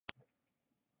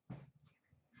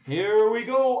Here we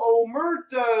go.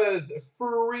 Omerta's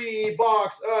free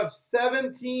box of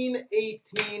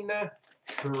 1718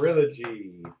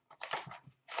 Trilogy.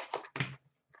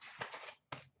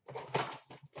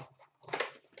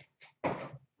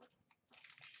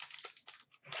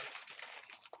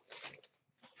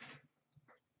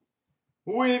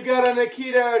 We've got a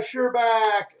Nikita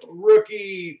Sherbak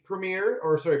rookie premier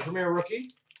rookie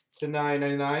to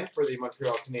 $9.99 for the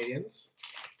Montreal Canadiens.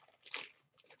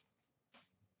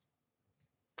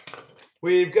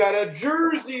 We've got a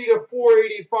jersey to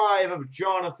 $4.85 of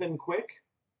Jonathan Quick.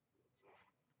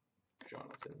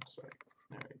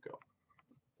 There you go.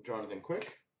 Jonathan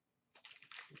Quick.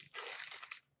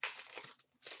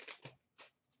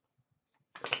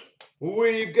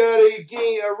 We've got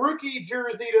a rookie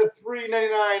jersey to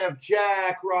 $3.99 of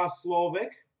Jack Roslovic.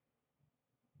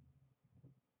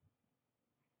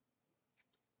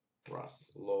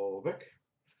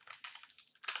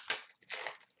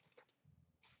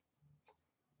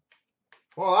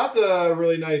 Well, that's a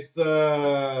really nice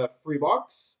free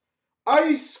box.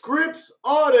 Ice Scripts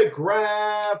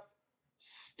autograph,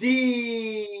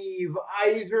 Steve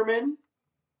Yzerman.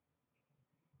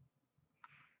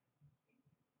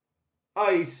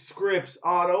 Ice Scripts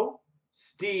auto,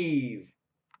 Steve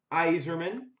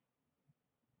Yzerman.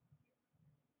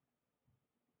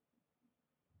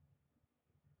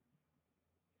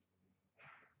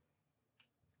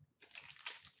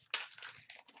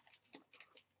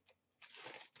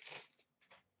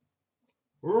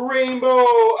 Rainbow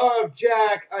of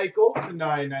Jack Eichel to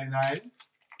 $9.99.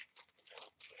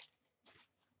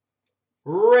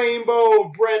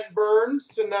 Rainbow Brent Burns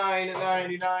to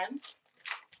 $9.99.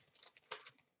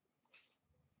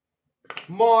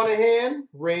 Monahan,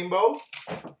 Rainbow.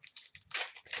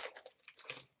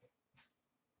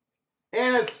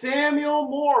 And a Samuel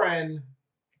Morin,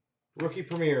 rookie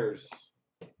premieres.